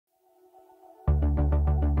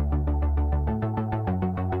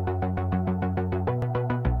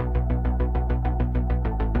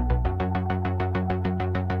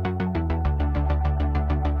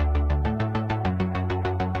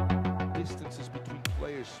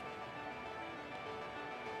players.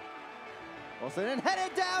 Wilson and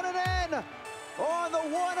headed down and in! On the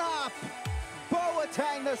one-up!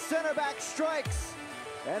 Boateng, the center back, strikes.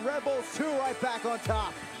 And Red Bulls 2 right back on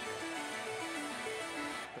top.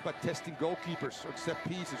 How about testing goalkeepers or set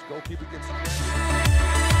pieces? Goalkeeper gets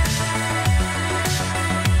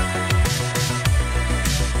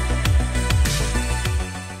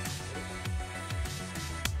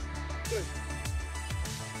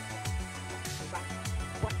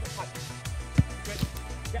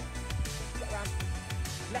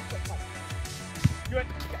Left foot touch. Good.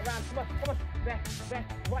 Get around. Come on. There.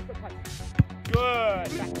 Right foot touch. Good.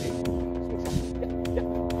 Back knee. Yeah.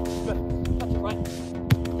 Good. Touch it right.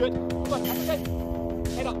 Good. Come on. That's okay.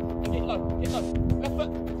 Head up and get low. Left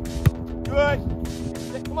foot. Good.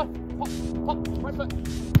 Come on. Pop. Right foot.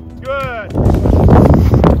 Good.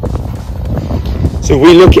 So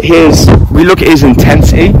we look at his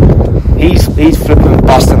intensity. He's flipping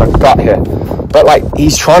busting a gut here, but like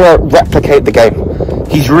he's trying to replicate the game.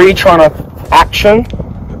 He's really trying to action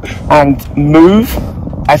and move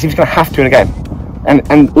as he's going to have to in a game,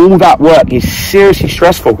 and all that work is seriously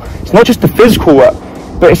stressful. It's not just the physical work,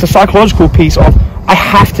 but it's the psychological piece of I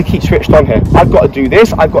have to keep switched on here. I've got to do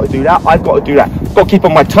this. I've got to do that. I've got to do that. I've got to keep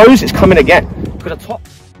on my toes. It's coming again. Because the top.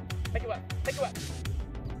 Take it work.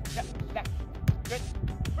 Yep. Left. Good.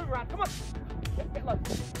 Move around. Come on. Get low.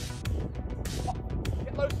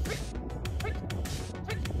 Get low. Switch.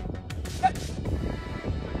 Left.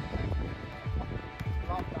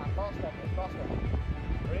 Last one.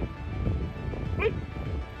 Ready? Wait.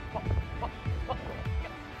 Pop.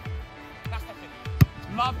 Yep. That's the thing.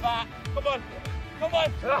 Love that. Come on.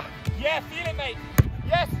 Yeah, feel it, mate.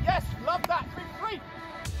 Yes. Love that. 3.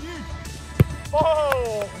 Huge.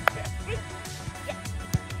 Oh. Yeah. Good.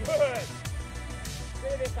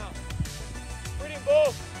 Figure this out. Brilliant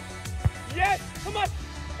ball. Yes. Come on.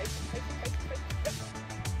 Hey. Yep.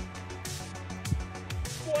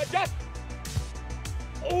 Go on, adjust.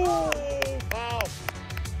 Oh, wow.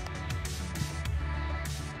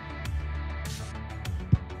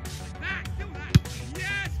 Kill that.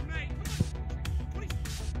 Yes, mate. Come on.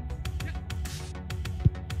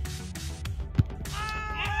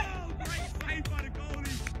 Oh, great save by the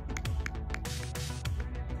goalie.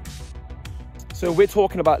 So we're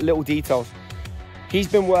talking about little details. He's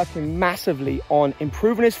been working massively on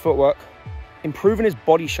improving his footwork, improving his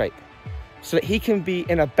body shape, so that he can be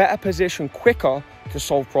in a better position quicker to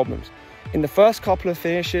solve problems. In the first couple of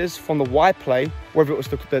finishes from the wide play, whether it was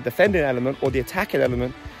the defending element or the attacking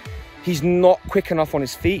element, he's not quick enough on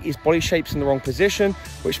his feet. His body shape's in the wrong position,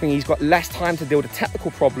 which means he's got less time to deal with the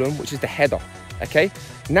technical problem, which is the header, okay?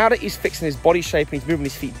 Now that he's fixing his body shape and he's moving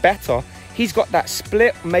his feet better, he's got that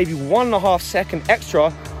split, maybe 1.5 second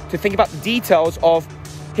extra to think about the details of,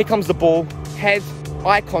 here comes the ball, head,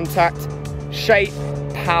 eye contact, shape,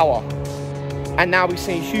 power. And now we've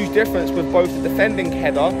seen a huge difference with both the defending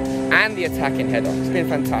header and the attacking header. It's been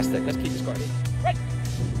fantastic. Let's keep this going. Right.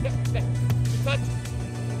 Yep. Good touch.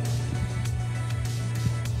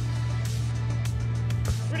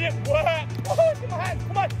 Brilliant work. Oh, it's in my hand.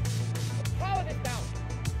 Come on. Power this down.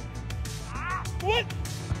 Come on.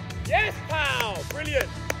 Yes, pal. Brilliant.